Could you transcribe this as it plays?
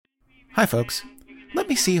Hi, folks. Let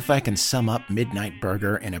me see if I can sum up Midnight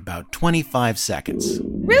Burger in about 25 seconds.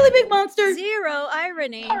 Really, big monster? Zero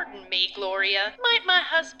irony. Pardon me, Gloria. Might my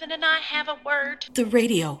husband and I have a word? The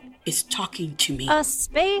radio is talking to me. A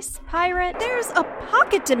space pirate? There's a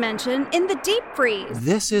pocket dimension in the deep freeze.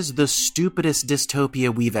 This is the stupidest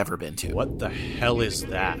dystopia we've ever been to. What the hell is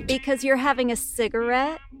that? Because you're having a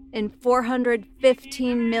cigarette in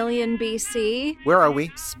 415 million BC. Where are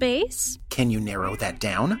we? Space? Can you narrow that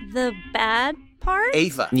down? The bad part?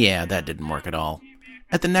 Ava. Yeah, that didn't work at all.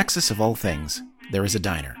 At the nexus of all things, there is a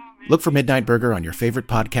diner. Look for Midnight Burger on your favorite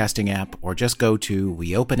podcasting app or just go to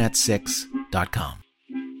weopenat6.com.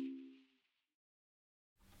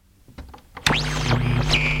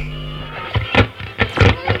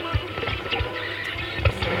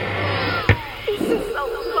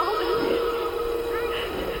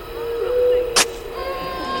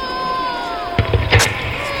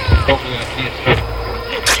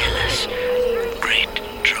 Tell us, great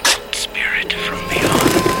troubled spirit from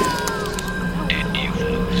beyond, did you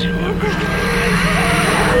lose your memory?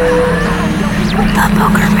 The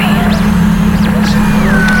Booger Man.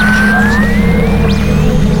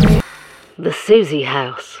 The Susie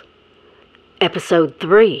House. Episode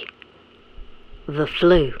 3. The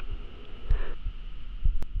Flu.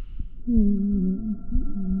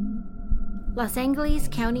 Los Angeles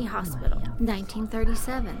County Hospital,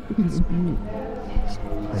 1937.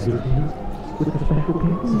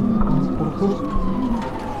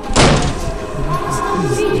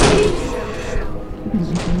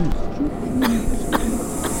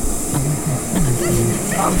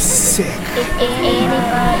 I'm sick.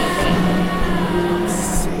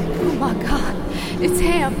 Oh my God, it's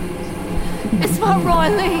him. It's my Roy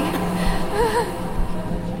Lee.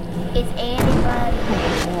 Is anybody?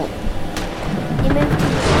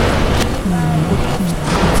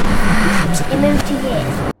 You moved to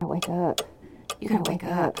yes. Wake up. You gotta wake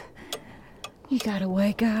up. You gotta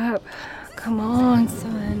wake up. Come on,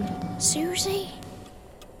 son. Susie?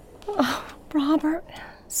 Oh, Robert,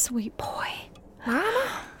 sweet boy.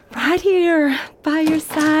 Mama? Right here, by your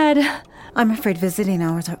side. I'm afraid visiting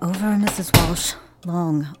hours are over, Mrs. Walsh.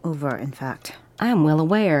 Long over, in fact. I am well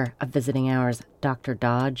aware of visiting hours, Dr.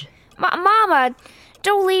 Dodge. Mama,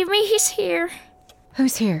 don't leave me. He's here.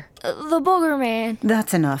 Who's here? The Booger Man.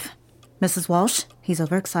 That's enough. Mrs. Walsh, he's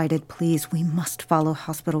overexcited. Please, we must follow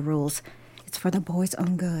hospital rules. It's for the boy's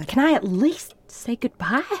own good. Can I at least say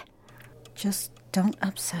goodbye? Just don't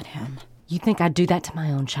upset him. You think I'd do that to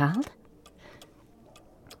my own child?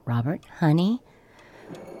 Robert, honey,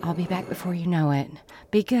 I'll be back before you know it.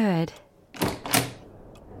 Be good.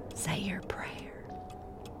 Say your prayer.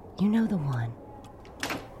 You know the one.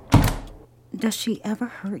 Does she ever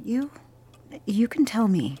hurt you? You can tell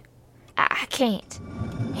me. I can't.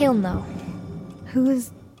 He'll know. Who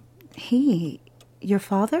is he? Your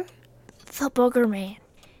father? The Booger Man.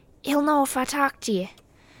 He'll know if I talk to you.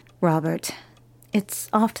 Robert, it's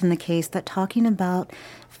often the case that talking about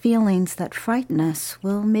feelings that frighten us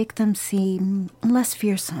will make them seem less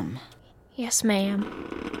fearsome. Yes, ma'am.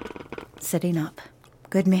 Sitting up.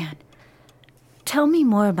 Good man. Tell me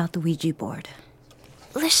more about the Ouija board.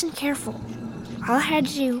 Listen careful. All I had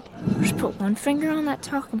to do was put one finger on that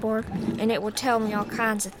talking board, and it would tell me all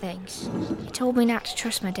kinds of things. It told me not to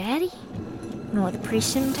trust my daddy, nor the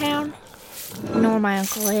priest in town, nor my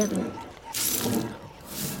Uncle Evan.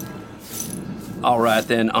 All right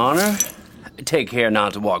then, Honor. Take care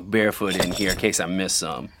not to walk barefoot in here in case I miss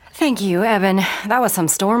some. Thank you, Evan. That was some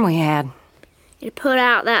storm we had. It put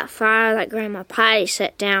out that fire that Grandma Patty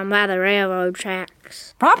set down by the railroad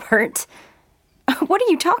tracks. Robert, what are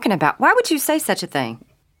you talking about? Why would you say such a thing?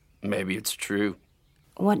 Maybe it's true.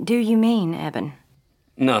 What do you mean, Evan?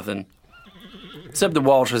 Nothing. Except the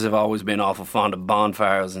Walshes have always been awful fond of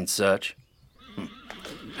bonfires and such.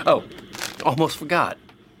 Oh, almost forgot.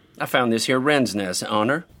 I found this here wren's nest,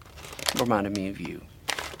 Honor. Reminded me of you.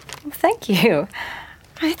 Thank you.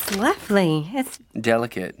 It's lovely. It's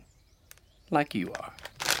delicate, like you are.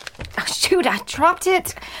 Oh, shoot, I dropped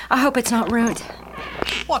it. I hope it's not ruined.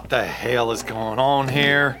 What the hell is going on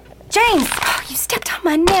here? James, you stepped on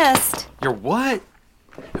my nest. Your what?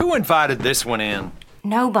 Who invited this one in?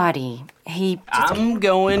 Nobody. I'm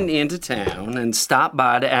going into town and stop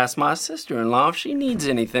by to ask my sister-in-law if she needs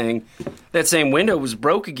anything. That same window was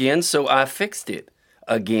broke again, so I fixed it.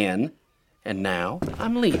 Again. And now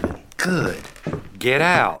I'm leaving. Good. Get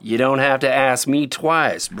out. You don't have to ask me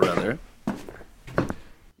twice, brother.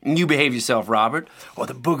 You behave yourself, Robert, or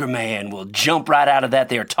the Booger Man will jump right out of that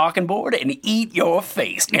there talking board and eat your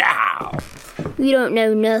face. Now. You don't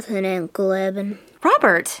know nothing, Uncle Evan.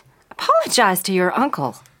 Robert, apologize to your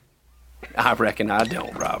uncle. I reckon I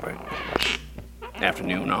don't, Robert.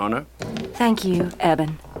 Afternoon, Honor. Thank you,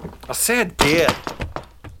 Eben. I said did.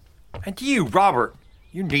 And you, Robert,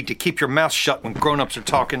 you need to keep your mouth shut when grown-ups are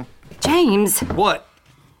talking. James! What?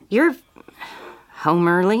 You're home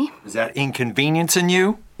early? Is that inconveniencing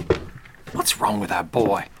you? What's wrong with that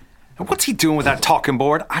boy? And what's he doing with that talking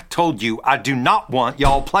board? I told you I do not want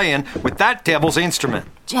y'all playing with that devil's instrument.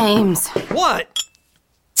 James! What?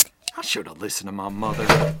 I should have listened to my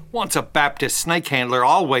mother. Once a Baptist snake handler,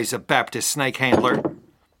 always a Baptist snake handler.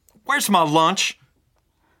 Where's my lunch?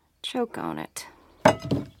 Choke on it.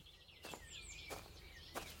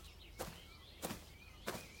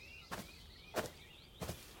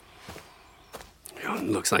 Oh, it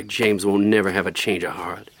looks like James will never have a change of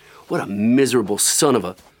heart. What a miserable son of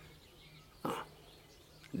a... Oh.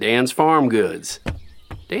 Dan's Farm Goods.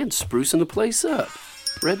 Dan's sprucing the place up.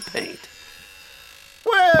 Red paint.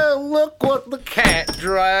 Well, look what the cat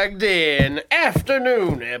dragged in.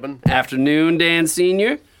 Afternoon, Eben. Afternoon, Dan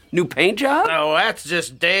Sr. New paint job? Oh, that's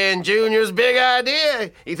just Dan Jr.'s big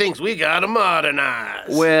idea. He thinks we gotta modernize.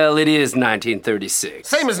 Well, it is 1936.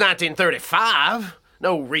 Same as 1935.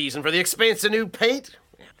 No reason for the expense of new paint.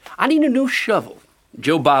 I need a new shovel.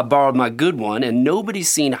 Joe Bob borrowed my good one, and nobody's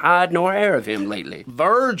seen hide nor hair of him lately.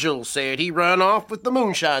 Virgil said he run off with the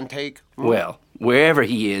moonshine take. Well, wherever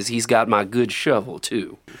he is, he's got my good shovel,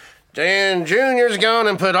 too. Dan Jr.'s gone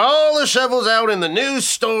and put all the shovels out in the new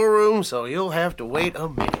storeroom, so you'll have to wait a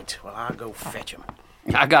minute while I go fetch them.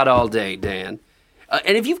 I got all day, Dan.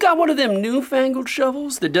 And if you've got one of them newfangled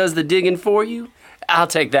shovels that does the digging for you, I'll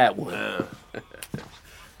take that one.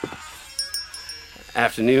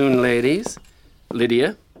 Afternoon, ladies.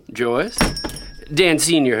 Lydia, Joyce. Dan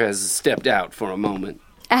Sr. has stepped out for a moment.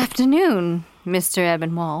 Afternoon, Mr.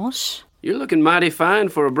 Eben Walsh. You're looking mighty fine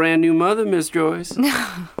for a brand new mother, Miss Joyce.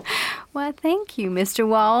 Why, thank you, Mr.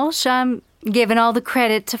 Walsh. I'm giving all the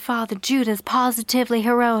credit to Father Judah's positively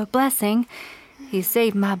heroic blessing. He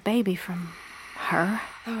saved my baby from her.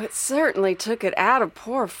 Oh, it certainly took it out of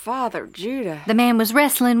poor Father Judah. The man was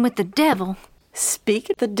wrestling with the devil. Speak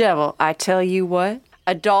of the devil, I tell you what.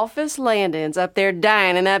 Adolphus Landon's up there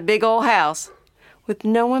dying in that big old house, with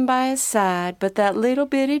no one by his side but that little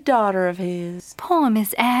bitty daughter of his. Poor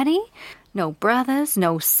Miss Addie. No brothers,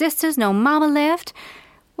 no sisters, no mama left.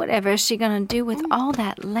 Whatever is she gonna do with all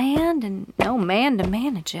that land and no man to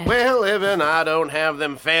manage it? Well, Eben, I don't have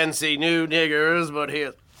them fancy new diggers, but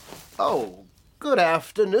here... Oh, good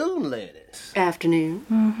afternoon, ladies. Afternoon.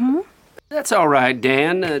 Mm-hmm. That's all right,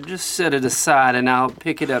 Dan. Just set it aside and I'll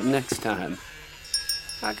pick it up next time.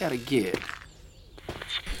 I gotta get.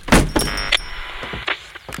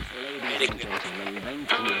 Ladies and gentlemen,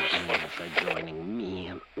 thank you for joining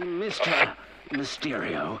me, Mr.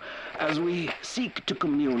 Mysterio, as we seek to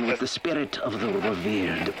commune with the spirit of the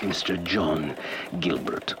revered Mr. John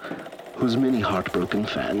Gilbert, whose many heartbroken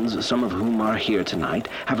fans, some of whom are here tonight,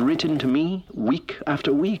 have written to me week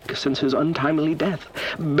after week since his untimely death,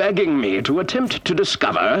 begging me to attempt to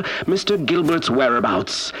discover Mr. Gilbert's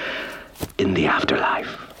whereabouts in the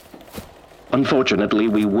afterlife. Unfortunately,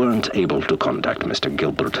 we weren't able to contact Mr.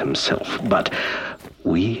 Gilbert himself, but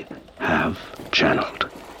we have channeled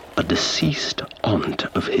a deceased aunt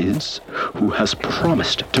of his who has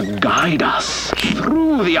promised to guide us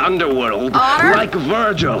through the underworld like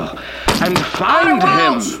Virgil and find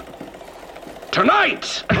him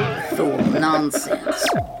tonight. Nonsense.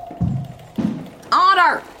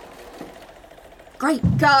 Honor!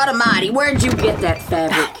 Great God Almighty, where'd you get that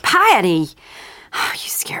fabric? Piety! Oh, you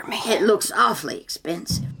scared me. It looks awfully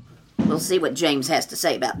expensive. We'll see what James has to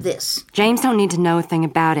say about this. James don't need to know a thing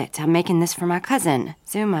about it. I'm making this for my cousin,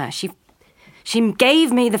 Zuma. She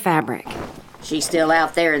gave me the fabric. She's still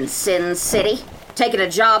out there in Sin City, taking a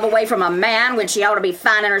job away from a man when she ought to be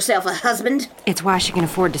finding herself a husband. It's why she can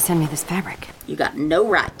afford to send me this fabric. You got no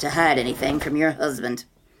right to hide anything from your husband.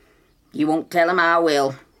 You won't tell him, I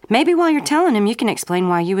will. Maybe while you're telling him, you can explain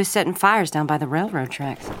why you was setting fires down by the railroad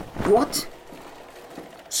tracks. What?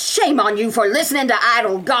 Shame on you for listening to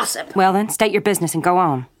idle gossip. Well then, state your business and go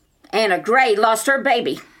on. Anna Gray lost her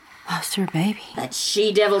baby. Lost her baby? That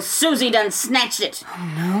she-devil Susie done snatched it.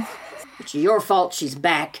 Oh, no. It's your fault she's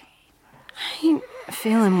back. I ain't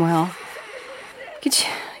feeling well. Could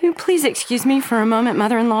you please excuse me for a moment,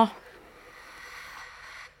 mother-in-law?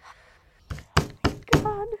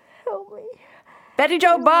 God, help me. Betty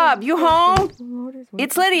Joe Bob, you home?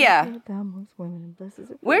 It's Lydia.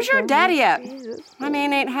 Where's your daddy at? My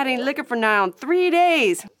man ain't had any liquor for now in 3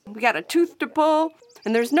 days. We got a tooth to pull,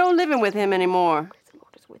 and there's no living with him anymore.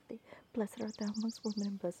 Blessed art thou amongst women,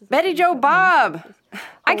 and blessed is Betty Joe Bob!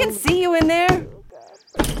 I can see you in there.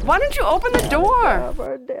 Why don't you open the door?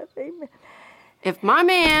 If my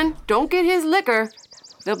man don't get his liquor,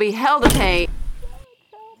 there'll be hell to pay.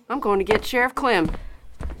 I'm going to get Sheriff Clem.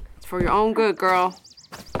 It's for your own good, girl.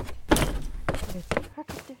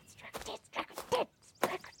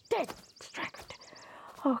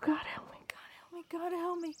 Oh, God help me, God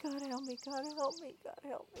help me, God help me, God help me, God help me, God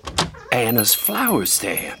help me. Anna's flower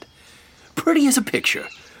stand. Pretty as a picture.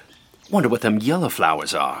 Wonder what them yellow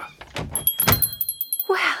flowers are.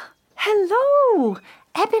 Well, hello,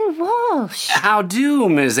 Eben Walsh. How do,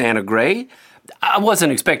 Miss Anna Gray? I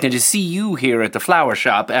wasn't expecting to see you here at the flower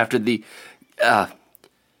shop after the, May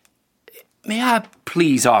I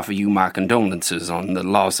please offer you my condolences on the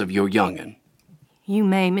loss of your young'un? You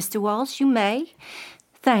may, Mr. Walsh, you may.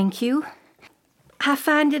 Thank you. I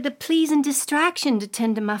find it a pleasing distraction to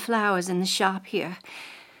tend to my flowers in the shop here.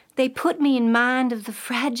 They put me in mind of the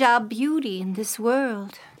fragile beauty in this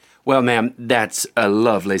world. Well, ma'am, that's a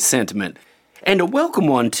lovely sentiment. And a welcome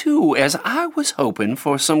one, too, as I was hoping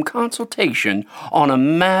for some consultation on a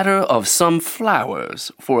matter of some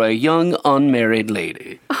flowers for a young unmarried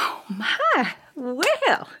lady. Oh, my.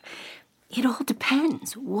 Well, it all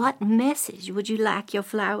depends. What message would you like your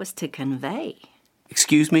flowers to convey?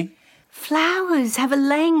 Excuse me? Flowers have a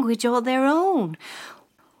language all their own.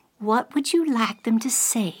 What would you like them to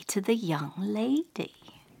say to the young lady?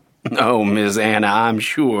 Oh, Miss Anna, I'm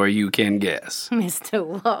sure you can guess. Mr.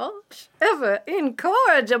 Walsh, ever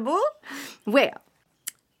incorrigible. Well,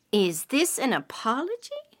 is this an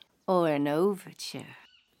apology or an overture?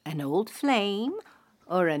 An old flame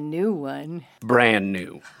or a new one? Brand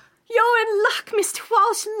new. You're in luck, Mr.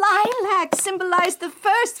 Walsh. Lilacs symbolize the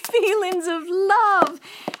first feelings of love,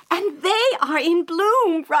 and they are in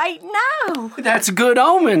bloom right now. That's a good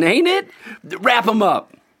omen, ain't it? Wrap 'em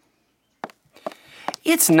up.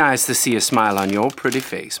 It's nice to see a smile on your pretty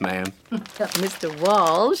face, ma'am. Mr.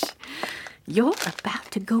 Walsh, you're about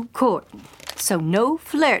to go courting, so no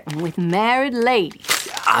flirting with married ladies.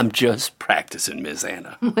 I'm just practicing, Miss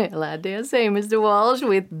Anna. Well, I dare say, Mr. Walsh,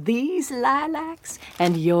 with these lilacs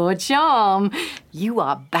and your charm, you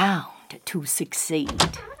are bound to succeed.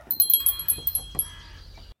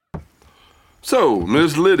 So,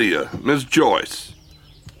 Miss Lydia, Miss Joyce,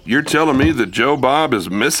 you're telling me that Joe Bob is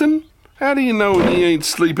missing? How do you know he ain't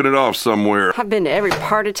sleeping it off somewhere? I've been to every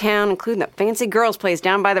part of town, including that fancy girls' place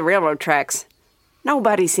down by the railroad tracks.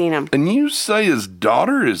 Nobody's seen him. And you say his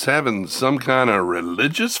daughter is having some kind of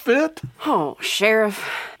religious fit? Oh, Sheriff,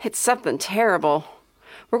 it's something terrible.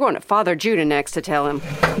 We're going to Father Judah next to tell him.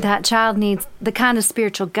 That child needs the kind of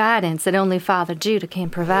spiritual guidance that only Father Judah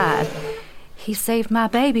can provide. He saved my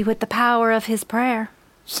baby with the power of his prayer.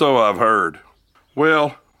 So I've heard.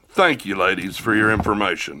 Well, thank you, ladies, for your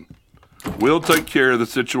information. We'll take care of the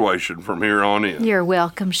situation from here on in. You're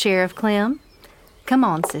welcome, Sheriff Clem. Come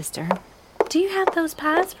on, sister. Do you have those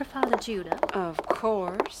pies for Father Judah? Of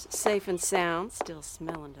course. Safe and sound. Still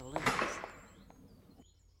smelling delicious.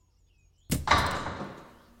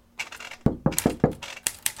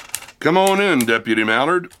 Come on in, Deputy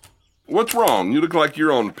Mallard. What's wrong? You look like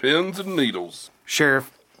you're on pins and needles.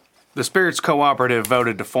 Sheriff, the Spirits Cooperative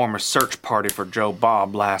voted to form a search party for Joe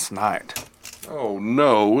Bob last night. Oh,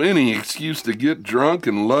 no. Any excuse to get drunk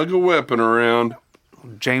and lug a weapon around.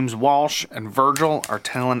 James Walsh and Virgil are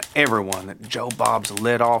telling everyone that Joe Bob's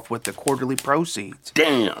led off with the quarterly proceeds.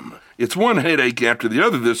 Damn. It's one headache after the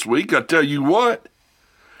other this week, I tell you what.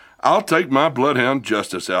 I'll take my bloodhound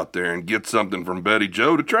Justice out there and get something from Betty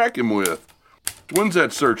Joe to track him with. When's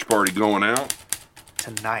that search party going out?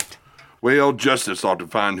 Tonight. Well, Justice ought to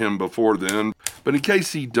find him before then. But in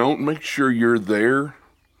case he don't, make sure you're there.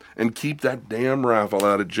 And keep that damn rifle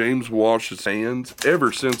out of James Walsh's hands.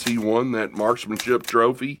 Ever since he won that marksmanship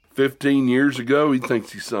trophy 15 years ago, he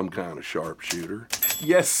thinks he's some kind of sharpshooter.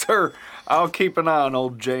 Yes, sir. I'll keep an eye on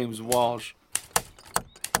old James Walsh.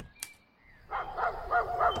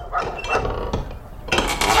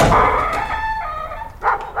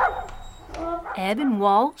 Eben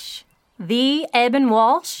Walsh? The Eben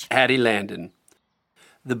Walsh? Hattie Landon,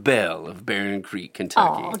 the belle of Barren Creek,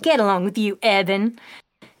 Kentucky. Oh, get along with you, Eben.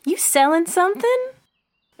 You selling something?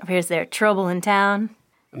 Or is there trouble in town?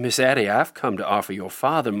 Miss Addie, I've come to offer your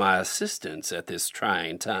father my assistance at this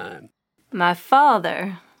trying time. My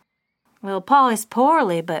father? Well, Pa is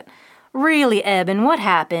poorly, but really, Eben, what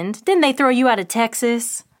happened? Didn't they throw you out of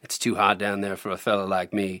Texas? It's too hot down there for a fellow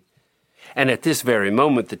like me. And at this very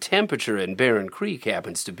moment, the temperature in Barren Creek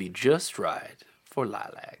happens to be just right for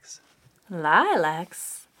lilacs.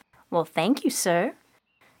 Lilacs? Well, thank you, sir.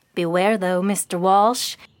 Beware, though, Mr.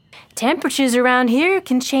 Walsh. Temperatures around here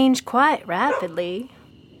can change quite rapidly.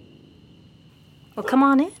 Well, come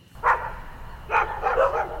on in.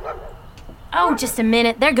 Oh, just a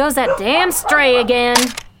minute. There goes that damn stray again.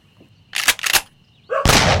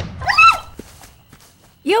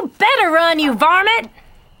 You better run, you varmint!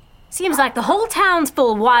 Seems like the whole town's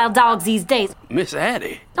full of wild dogs these days. Miss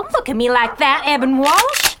Addie. Don't look at me like that, Eben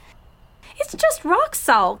Walsh. It's just rock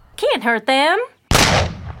salt. Can't hurt them.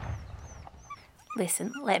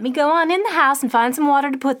 Listen, let me go on in the house and find some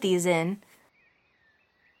water to put these in.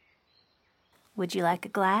 Would you like a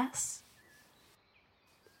glass?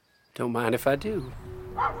 Don't mind if I do.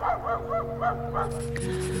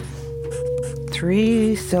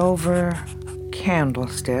 3 silver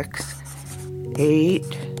candlesticks,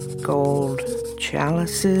 8 gold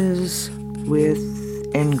chalices with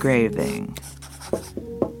engraving.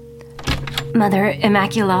 Mother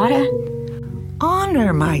Immaculata?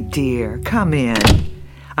 Honor, my dear. Come in.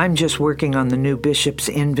 I'm just working on the new bishop's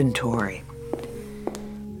inventory.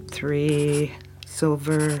 3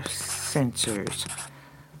 silver censers.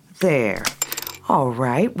 There. All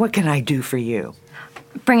right. What can I do for you?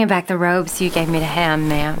 Bringing back the robes you gave me to hem,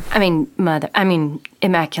 ma'am.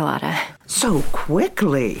 Immaculata. So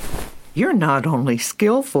quickly. You're not only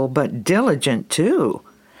skillful, but diligent, too.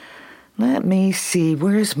 Let me see.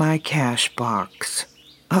 Where's my cash box?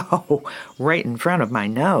 Oh, right in front of my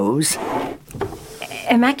nose.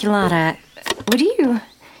 Immaculata, would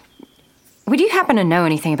you happen to know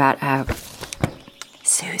anything about,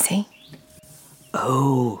 Susie?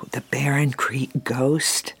 Oh, the Barren Creek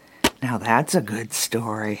ghost? Now that's a good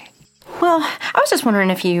story. Well, I was just wondering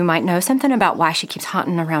if you might know something about why she keeps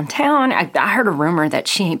haunting around town. I heard a rumor that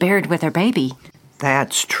she ain't buried with her baby.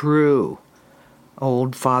 That's true.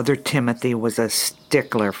 Old Father Timothy was a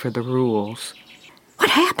stickler for the rules. What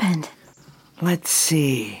happened? Let's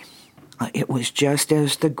see. It was just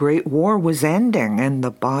as the Great War was ending and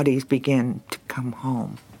the bodies began to come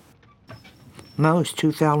home. Most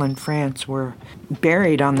who fell in France were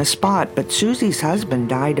buried on the spot, but Susie's husband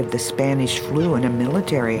died of the Spanish flu in a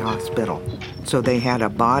military hospital, so they had a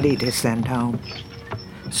body to send home.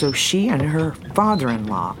 So she and her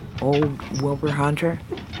father-in-law, old Wilbur Hunter,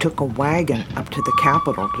 took a wagon up to the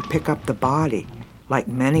capital to pick up the body, like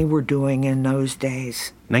many were doing in those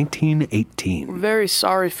days. 1918. We're very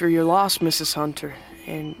sorry for your loss, Mrs. Hunter,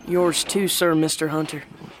 and yours too, sir, Mr. Hunter.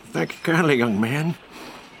 Thank you kindly, young man.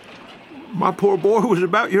 My poor boy was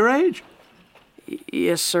about your age.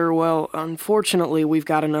 Yes, sir. Well, unfortunately, we've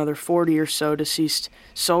got another 40 or so deceased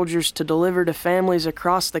soldiers to deliver to families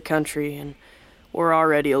across the country, and we're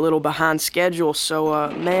already a little behind schedule. So,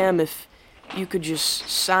 ma'am, if you could just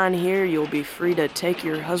sign here, you'll be free to take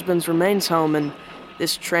your husband's remains home, and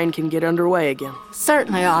this train can get underway again.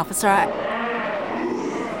 Certainly, officer.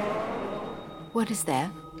 What is that?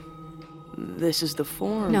 This is the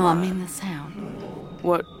form. No, I mean the sound.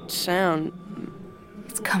 What sound?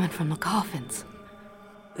 It's coming from the coffins.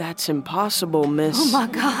 That's impossible, miss. Oh, my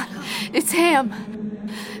God. It's him.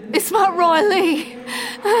 It's my Roy Lee.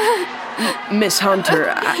 Miss Hunter,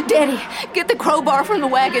 Daddy, get the crowbar from the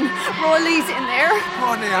wagon. Roy Lee's in there.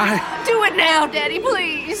 Honey, Do it now, Daddy,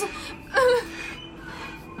 please.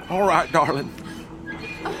 All right, darling.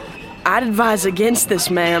 I'd advise against this,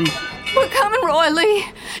 ma'am. We're coming, Roy Lee.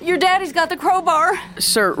 Your daddy's got the crowbar.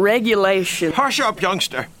 Sir, regulation. Hush up,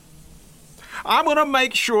 youngster. I'm going to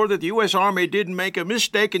make sure that the U.S. Army didn't make a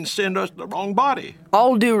mistake and send us the wrong body.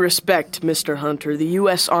 All due respect, Mr. Hunter, the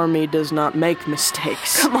U.S. Army does not make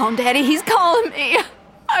mistakes. Come on, Daddy, he's calling me.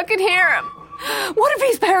 I can hear him. What if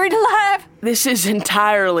he's buried alive? This is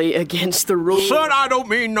entirely against the rules. Son, I don't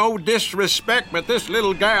mean no disrespect, but this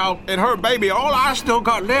little gal and her baby, all I still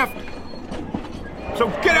got left. So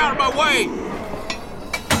get out of my way.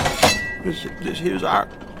 This here's our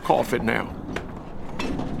coffin now.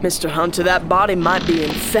 Mr. Hunter, that body might be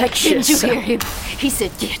infectious. Didn't you hear him? He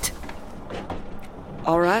said get.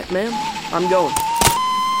 All right, ma'am. I'm going.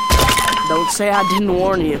 Don't say I didn't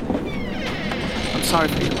warn you. I'm sorry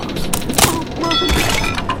for your loss. Oh, Mother,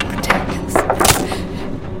 protect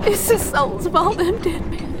us. It's the souls of all them dead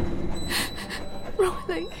men. Roy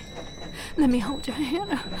Lee, let me hold your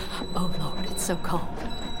hand. Oh, Lord, it's so cold.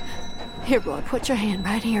 Here, Roy, put your hand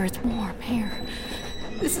right here. It's warm. Here.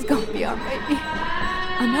 This is going to be our baby.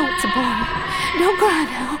 I know it's a boy. Don't cry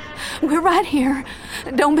now. We're right here.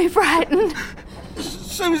 Don't be frightened.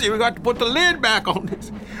 Susie, we got to put the lid back on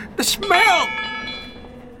this. The smell!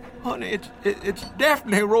 Honey, it's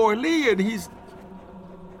definitely Roy Lee, and he's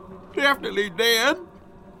definitely dead.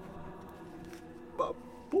 My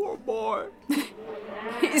poor boy.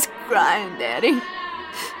 He's crying, Daddy.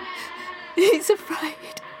 He's afraid.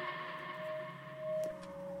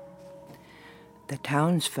 The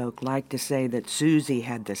townsfolk like to say that Susie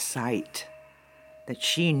had the sight, that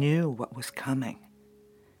she knew what was coming.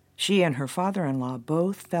 She and her father-in-law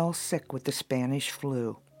both fell sick with the Spanish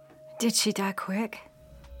flu. Did she die quick?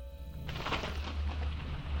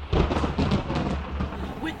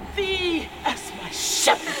 With thee as my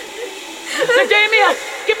shepherd. Nadamia,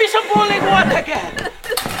 give me some boiling water again.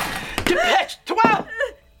 Depêche, toi!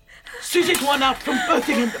 Susie's worn out from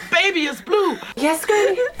birthing and the baby is blue. Yes,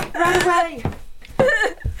 Granny. Right away.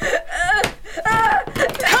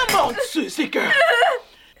 Come on, Susie girl.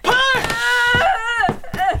 Push!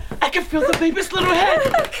 I can feel the baby's little head.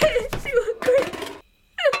 I can't do it, Granny.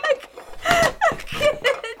 I can't do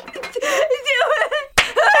it.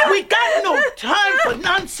 We got no time for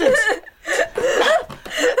nonsense.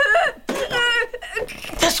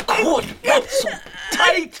 This cord wrapped so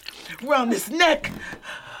tight around his neck.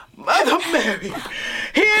 Mother Mary,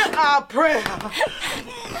 hear our prayer.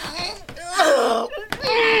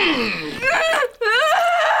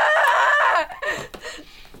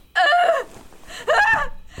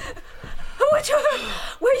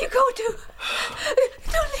 Where you going to?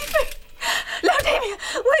 Don't leave me. Laudamia,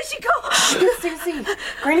 where'd she go? Susie,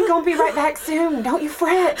 Granny gonna be right back soon. Don't you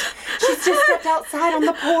fret. She's just stepped outside on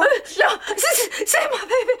the porch. No, save my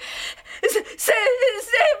baby. Save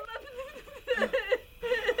my baby.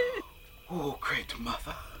 Oh, great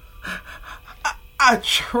mother. I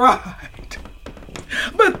tried.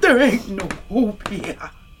 But there ain't no hope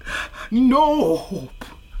here. No hope.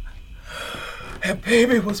 That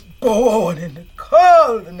baby was born in the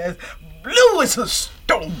cold and as blue as a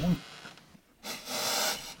stone.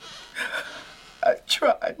 I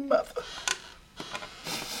tried, Mother.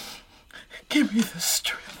 Give me the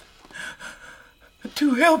strength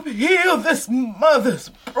to help heal this mother's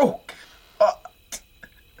broken heart.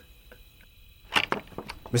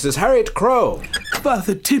 Mrs. Harriet Crow.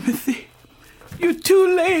 Father Timothy, you're too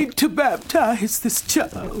late to baptize this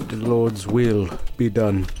child. The Lord's will be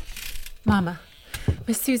done. Mama,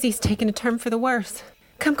 Miss Susie's taking a turn for the worse.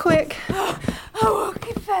 Come quick. I won't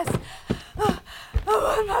confess. I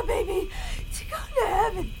want my baby to go to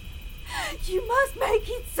heaven. You must make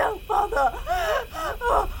it so, Father.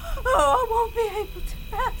 I won't be able to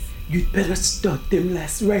pass. You'd better start them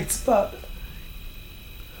last rites, Father.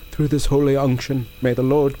 Through this holy unction, may the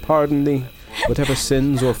Lord pardon thee, whatever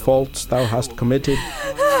sins or faults thou hast committed.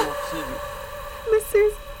 Miss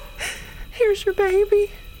Susie, here's your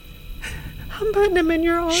baby. I'm putting him in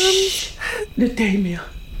your arms. Nadamia,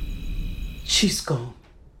 she's gone.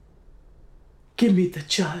 Give me the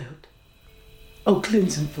child. I'll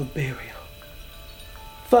cleanse him for burial.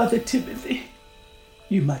 Father Timothy,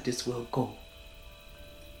 you might as well go.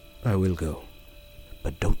 I will go.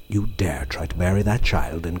 But don't you dare try to bury that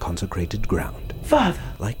child in consecrated ground. Father!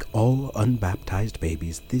 Like all unbaptized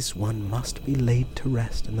babies, this one must be laid to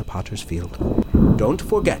rest in the potter's field. Don't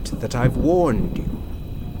forget that I've warned you.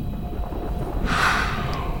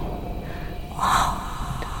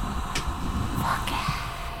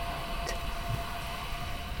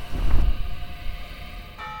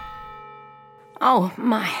 Oh,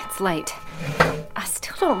 my, it's late. I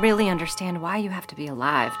still don't really understand why you have to be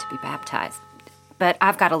alive to be baptized. But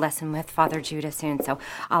I've got a lesson with Father Judah soon, so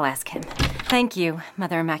I'll ask him. Thank you,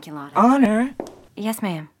 Mother Immaculata. Honor? Yes,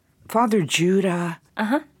 ma'am. Father Judah.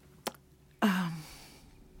 Uh-huh.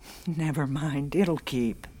 Never mind. It'll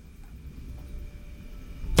keep.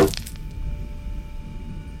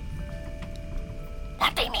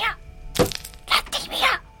 Laudamia!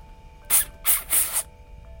 Laudamia!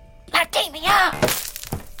 Laudamia!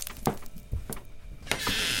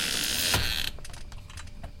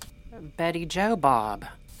 Betty Joe Bob.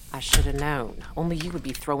 I should have known. Only you would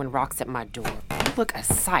be throwing rocks at my door. You look a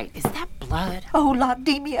sight. Is that blood? Oh,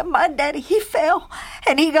 Laudamia, my daddy, he fell,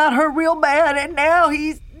 and he got hurt real bad, and now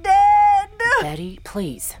he's dead. Betty,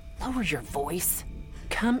 please, lower your voice.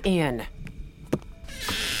 Come in.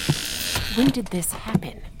 When did this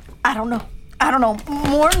happen? I don't know.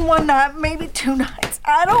 More than one night, maybe 2 nights.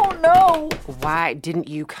 I don't know. Why didn't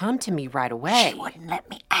you come to me right away? She wouldn't let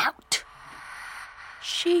me out.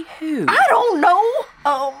 She who? I don't know.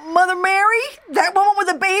 Mother Mary? That woman with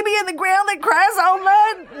the baby in the ground that cries all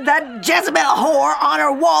night? That Jezebel whore,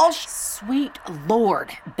 Honor Walsh? Sweet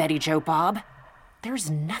Lord, Betty Joe Bob. There's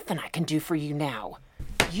nothing I can do for you now.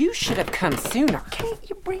 You should have come sooner. Can't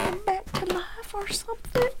you bring him back to life or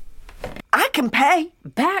something? I can pay.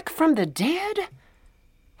 Back from the dead?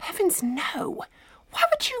 Heavens, no. Why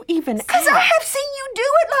would you even ask? Because I have seen you do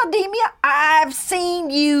it, Laudamia. I've seen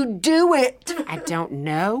you do it. I don't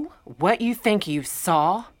know what you think you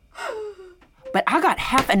saw, but I got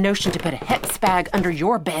half a notion to put a hex bag under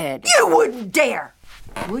your bed. You wouldn't dare.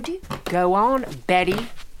 Would you? Go on, Betty.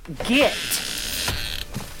 Get.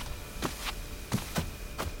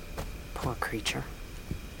 Poor creature.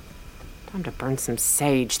 Time to burn some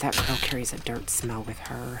sage. That girl carries a dirt smell with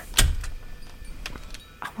her.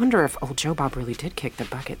 I wonder if old Joe Bob really did kick the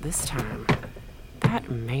bucket this time. That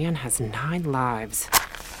man has 9 lives.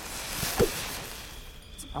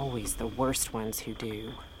 It's always the worst ones who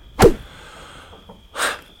do.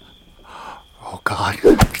 Oh, God.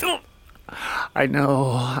 I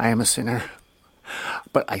know I am a sinner,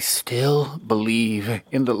 but I still believe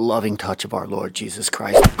in the loving touch of our Lord Jesus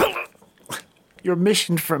Christ. Your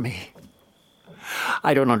mission for me.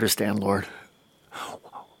 I don't understand, Lord.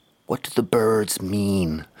 What do the birds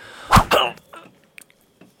mean?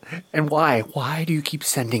 And why? Why do you keep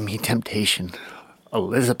sending me temptation?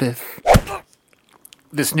 Elizabeth?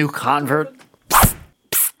 This new convert?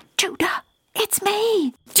 Judah, it's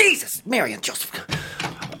me. Jesus, Mary and Joseph.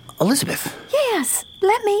 Elizabeth. Yes,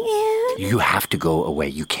 let me in. You have to go away.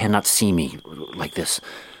 You cannot see me like this.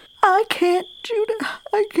 I can't, Judah.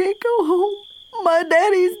 I can't go home. My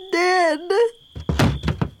daddy's dead.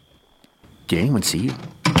 Did anyone see you?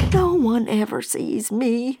 No one ever sees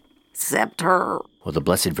me, except her. Well, the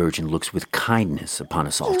Blessed Virgin looks with kindness upon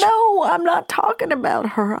us all. No, I'm not talking about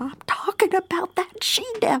her. I'm talking about that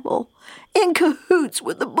she-devil in cahoots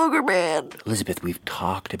with the booger man. Elizabeth, we've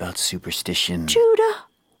talked about superstition. Judah,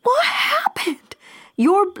 what happened?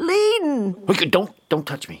 You're bleeding. Look, don't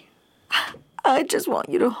touch me. I just want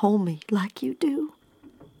you to hold me like you do.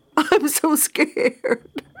 I'm so scared.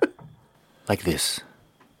 Like this.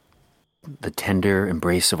 The tender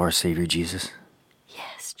embrace of our Savior Jesus.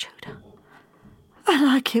 Yes, Judah. I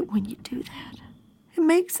like it when you do that. It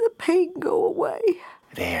makes the pain go away.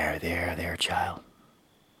 There, child.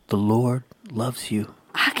 The Lord loves you.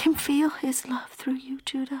 I can feel his love through you,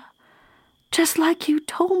 Judah. Just like you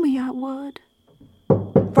told me I would.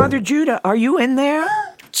 Father Judah, are you in there?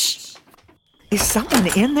 Is someone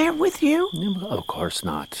in there with you? Of course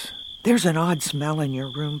not. There's an odd smell in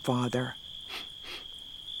your room, Father.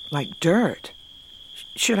 Like dirt.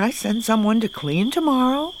 Should I send someone to clean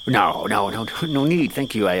tomorrow? No need.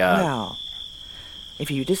 Thank you. Well,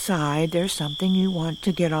 if you decide there's something you want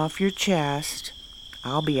to get off your chest,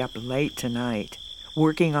 I'll be up late tonight,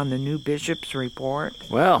 working on the new bishop's report.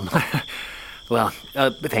 Well,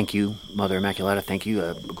 thank you, Mother Immaculata. Thank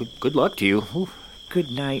you. Good luck to you. Ooh.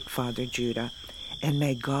 Good night, Father Judah, and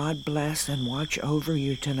may God bless and watch over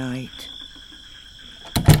you tonight.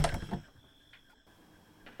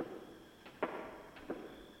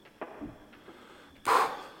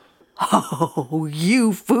 Oh,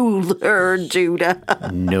 you fooled her, Judah.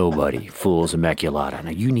 Nobody fools Immaculata. Now,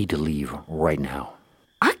 you need to leave right now.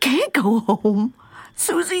 I can't go home.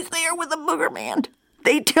 Susie's there with the booger man.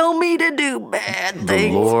 They tell me to do bad things.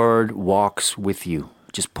 The Lord walks with you.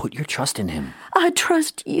 Just put your trust in him. I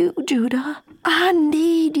trust you, Judah. I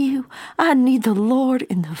need you. I need the Lord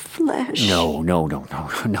in the flesh. No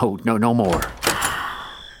more.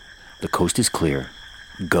 The coast is clear.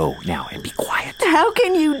 Go now and be quiet. How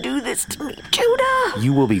can you do this to me, Judah?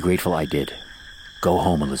 You will be grateful I did. Go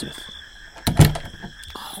home, Elizabeth.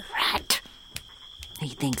 All right. He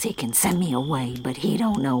thinks he can send me away, but he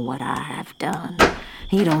don't know what I have done.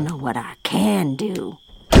 He don't know what I can do.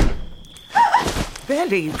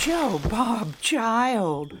 Betty, Joe, Bob,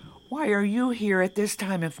 child, why are you here at this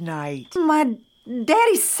time of night? My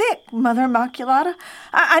daddy's sick, Mother Immaculata.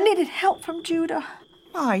 I needed help from Judah.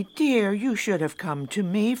 My dear, you should have come to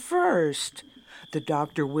me first. The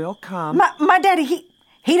doctor will come. My daddy,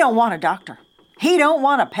 he don't want a doctor. He don't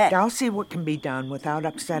want a pet. I'll see what can be done without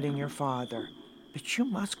upsetting your father. But you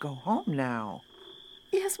must go home now.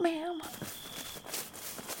 Yes, ma'am.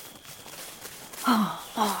 Oh,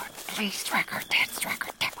 Lord, please strike her dead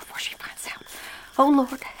before she finds out. Oh,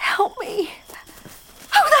 Lord, help me.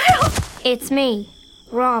 Who the hell? It's me,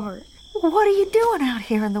 Robert. What are you doing out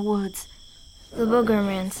here in the woods? The booger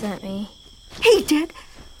man sent me. He did?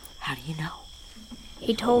 How do you know?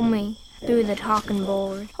 He told me through the talking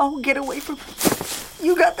board. Oh, get away from me.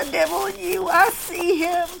 You got the devil in you. I see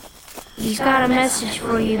him. He's got a message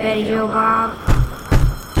for you, Betty Joe Bob.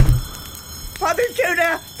 Father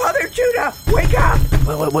Judah, wake up!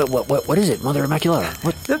 What is it, Mother Immaculata?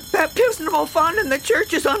 What? The baptismal font in the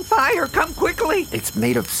church is on fire. Come quickly. It's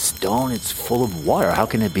made of stone. It's full of water. How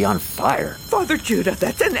can it be on fire? Father Judah,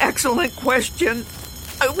 that's an excellent question.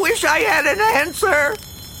 I wish I had an answer.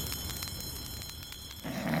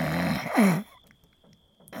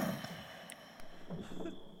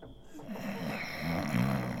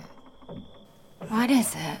 What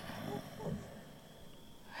is it?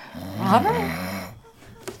 Robert?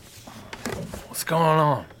 What's going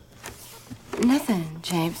on? Nothing,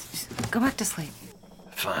 James. Just go back to sleep.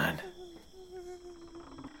 Fine.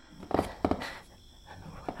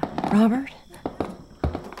 Robert?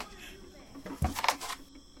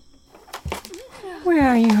 Where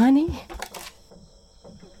are you, honey?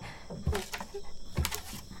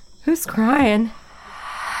 Who's crying?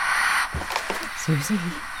 Susie?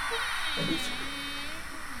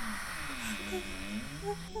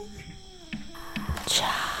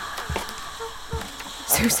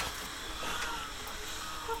 Susie?